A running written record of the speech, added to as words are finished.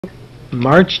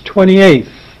March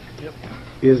 28th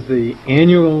is the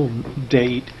annual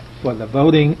date for the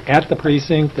voting at the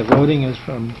precinct. The voting is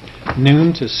from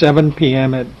noon to 7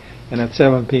 p.m. And at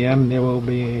 7 p.m. there will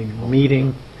be a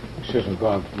meeting. Excuse me,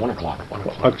 1 o'clock.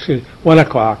 1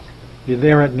 o'clock. You're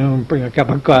there at noon, bring a cup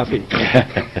of coffee.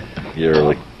 You're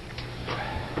early.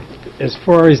 As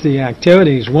far as the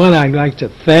activities, one, I'd like to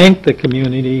thank the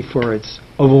community for its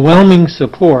overwhelming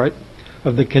support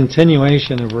of the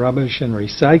continuation of rubbish and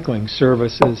recycling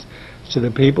services to the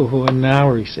people who are now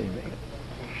receiving it.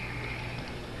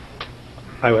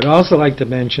 I would also like to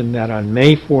mention that on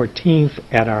May 14th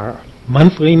at our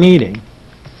monthly meeting,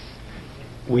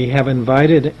 we have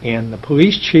invited, and the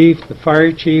police chief, the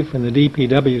fire chief, and the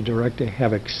DPW director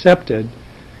have accepted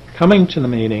coming to the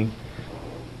meeting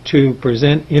to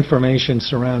present information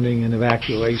surrounding an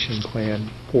evacuation plan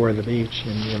for the beach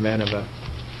in the event of an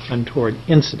untoward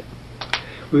incident.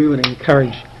 We would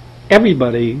encourage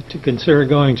everybody to consider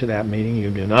going to that meeting.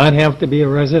 You do not have to be a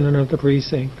resident of the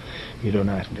precinct. You do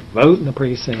not have to vote in the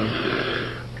precinct.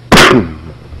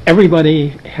 Everybody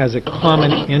has a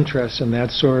common interest in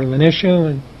that sort of an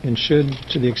issue and should,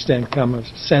 to the extent come,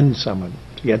 send someone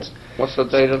to get. What's the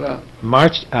date of that?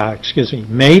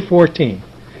 May 14th.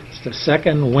 It's the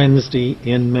second Wednesday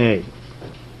in May.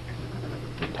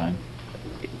 What time?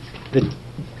 The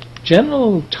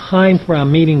general time for our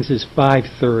meetings is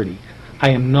 5:30. I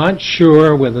am not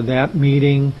sure whether that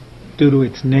meeting, due to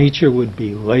its nature, would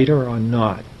be later or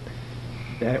not.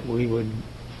 That we would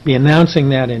be announcing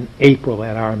that in April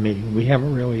at our meeting. We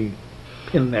haven't really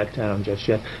pinned that down just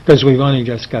yet because we've only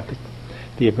just got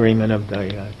the agreement of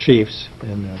the chiefs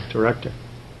and the director.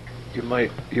 You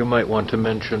might want to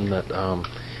mention that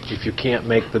if you can't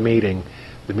make the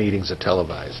meetings are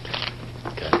televised.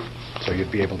 Okay, so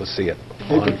you'd be able to see it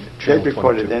on Channel 22.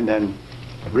 Recorded and then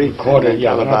Recorded,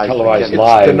 yeah, they're not televised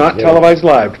live. They're not televised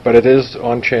live, but it is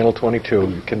on Channel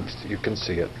 22. You can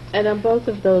see it. And on both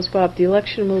of those, Bob, the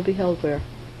election will be held where?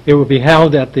 It will be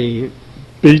held at the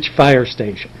beach fire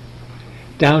station.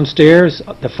 Downstairs,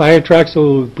 the fire trucks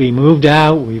will be moved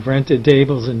out. We've rented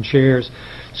tables and chairs.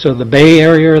 So the bay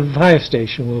area of the fire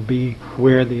station will be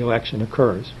where the election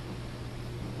occurs.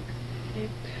 Okay.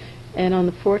 And on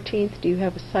the 14th, do you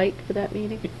have a site for that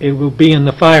meeting? It will be in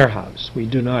the firehouse. We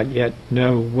do not yet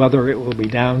know whether it will be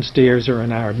downstairs or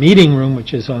in our meeting room,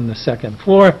 which is on the second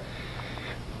floor.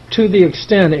 To the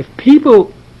extent, if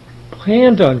people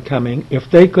planned on coming, if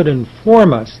they could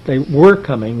inform us they were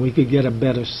coming, we could get a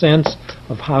better sense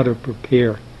of how to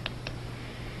prepare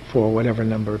for whatever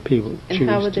number of people choose. And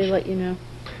how would they let you know?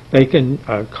 They can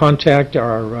contact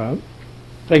our,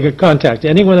 they could contact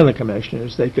any one of the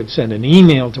commissioners. They could send an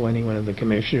email to any one of the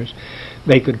commissioners.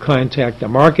 They could contact the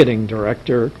marketing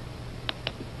director,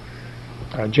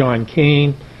 John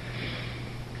Kane.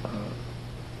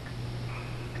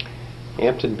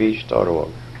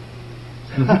 HamptonBeach.org.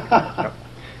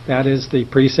 That is the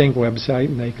precinct website,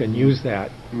 and they can use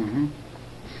that. Mm-hmm.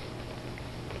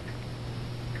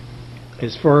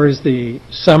 As far as the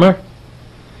summer,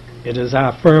 it is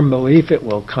our firm belief it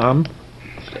will come.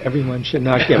 Everyone should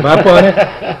not give up on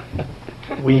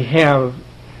it. We have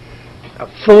a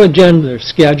full agenda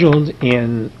scheduled,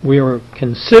 and we are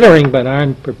considering, but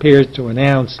aren't prepared to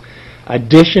announce,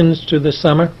 additions to the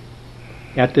summer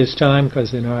at this time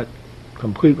because they're not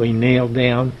completely nailed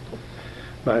down.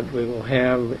 But we will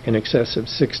have in excess of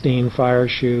 16 fire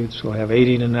shoots. We'll have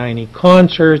 80 to 90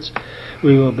 concerts.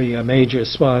 We will be a major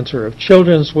sponsor of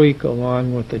Children's Week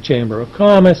along with the Chamber of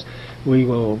Commerce. We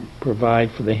will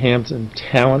provide for the Hampton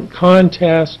Talent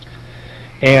Contest.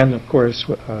 And, of course,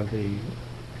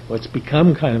 what's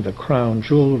become kind of the crown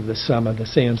jewel of the summer, the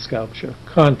Sand Sculpture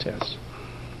Contest.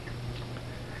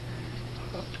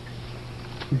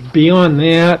 Beyond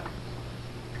that,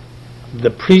 the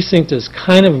precinct has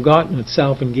kind of gotten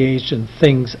itself engaged in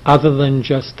things other than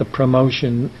just the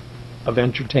promotion of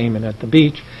entertainment at the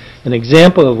beach, an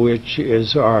example of which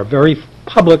is our very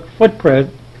public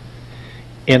footprint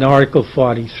in Article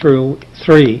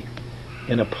 43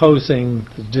 in opposing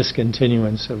the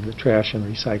discontinuance of the trash and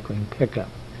recycling pickup.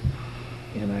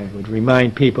 And I would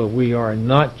remind people we are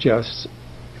not just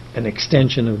an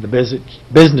extension of the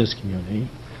business community.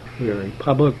 We are a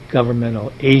public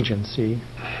governmental agency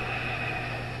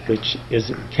which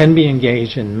can be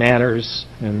engaged in matters,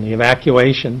 and the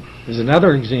evacuation is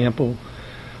another example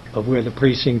of where the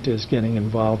precinct is getting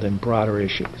involved in broader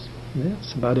issues. And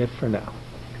that's about it for now.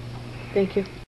 Thank you.